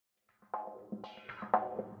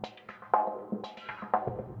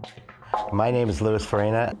My name is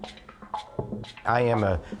Farina. I am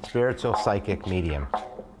a spiritual psychic medium.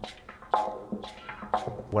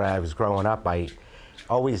 When I was growing up, I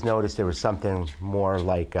always noticed there was something more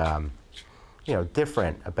like,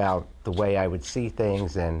 different about the way I would see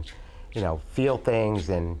things and, feel things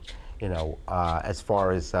and, as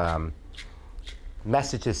far as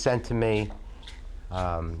messages sent to me.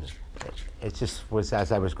 It just was,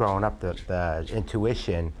 as I was growing up, the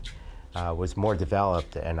intuition was more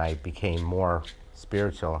developed and I became more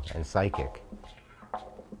spiritual and psychic.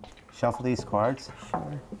 Shuffle these cards.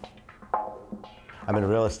 Sure. I'm in the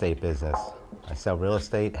real estate business. I sell real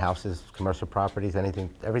estate, houses, commercial properties,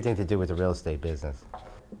 everything to do with the real estate business.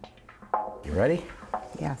 You ready?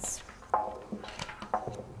 Yes.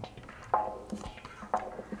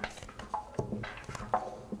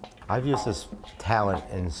 I've used this talent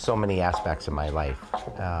in so many aspects of my life.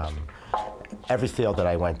 Every field that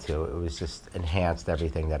I went to, it was just enhanced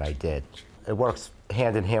everything that I did. It works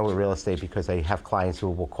hand in hand with real estate because I have clients who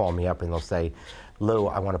will call me up and they'll say, Lou,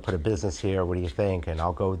 I want to put a business here, what do you think? And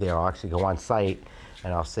I'll go there, I'll actually go on site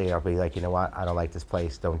and I'll be like, you know what, I don't like this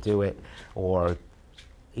place, don't do it. Or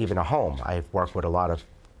even a home. I've worked with a lot of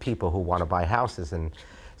people who want to buy houses, and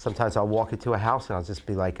sometimes I'll walk into a house and I'll just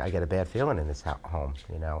be like, I get a bad feeling in this home,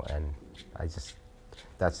 and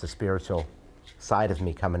that's the spiritual side of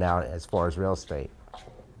me coming out as far as real estate.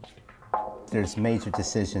 There's major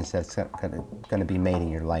decisions that's going to be made in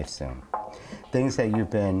your life soon. Things that you've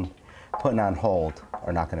been putting on hold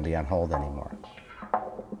are not going to be on hold anymore.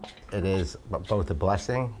 It is both a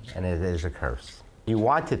blessing and it is a curse. You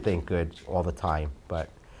want to think good all the time, but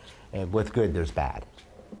with good there's bad.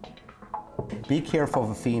 Be careful of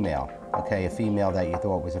a female, okay? A female that you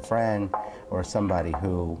thought was a friend or somebody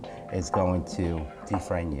who is going to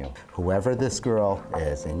defriend you. Whoever this girl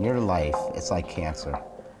is in your life, it's like cancer.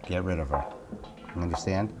 Get rid of her. You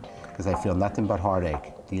understand? Because I feel nothing but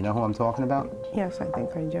heartache. Do you know who I'm talking about? Yes, I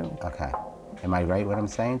think I do. Okay. Am I right what I'm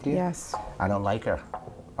saying to you? Yes. I don't like her,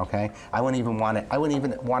 okay? I wouldn't even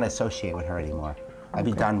want to associate with her anymore. I'd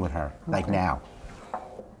be done with her, like now.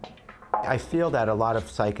 I feel that a lot of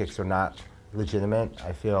psychics are not legitimate.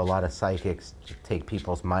 I feel a lot of psychics take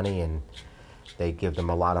people's money and they give them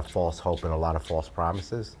a lot of false hope and a lot of false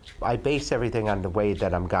promises. I base everything on the way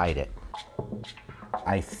that I'm guided.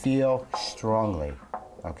 I feel strongly,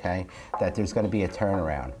 okay, that there's going to be a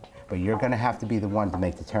turnaround, but you're going to have to be the one to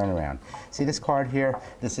make the turnaround. See this card here?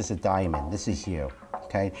 This is a diamond. This is you,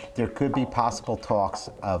 okay? There could be possible talks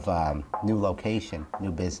of new location,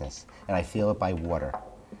 new business, and I feel it by water.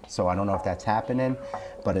 So I don't know if that's happening,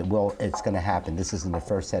 but it's going to happen. This is in the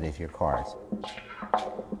first set of your cards.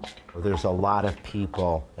 There's a lot of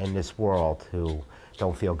people in this world who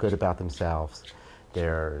don't feel good about themselves.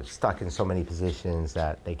 They're stuck in so many positions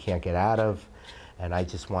that they can't get out of, and I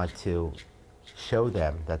just want to show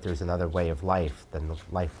them that there's another way of life than the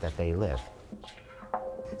life that they live.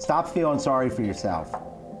 Stop feeling sorry for yourself.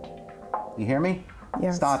 You hear me?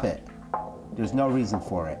 Yes. Stop it. There's no reason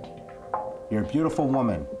for it. You're a beautiful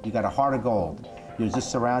woman. You got a heart of gold. You're just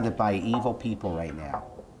surrounded by evil people right now.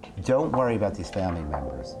 Don't worry about these family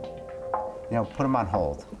members. Put them on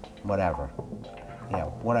hold, whatever.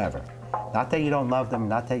 Whatever. Not that you don't love them,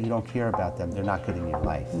 not that you don't care about them, they're not good in your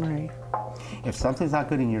life. Right. If something's not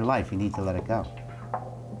good in your life, you need to let it go.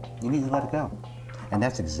 You need to let it go. And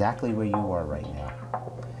that's exactly where you are right now.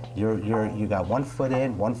 You got 1 foot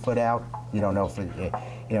in, 1 foot out. You don't know if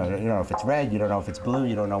you don't know if it's red, you don't know if it's blue,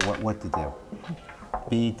 you don't know what to do.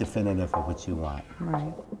 Be definitive of what you want.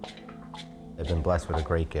 Right. I've been blessed with a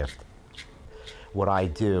great gift. What I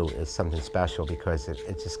do is something special because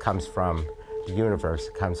it just comes from the universe.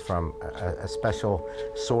 It comes from a special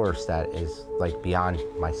source that is like beyond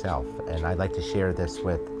myself. And I'd like to share this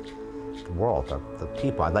with the world, the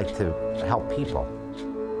people. I'd like to help people.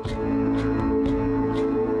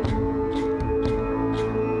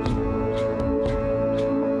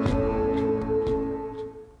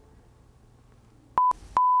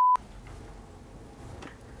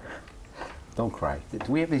 Don't cry.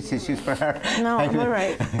 Do we have any tissues for her? No, I'm all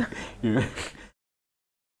right.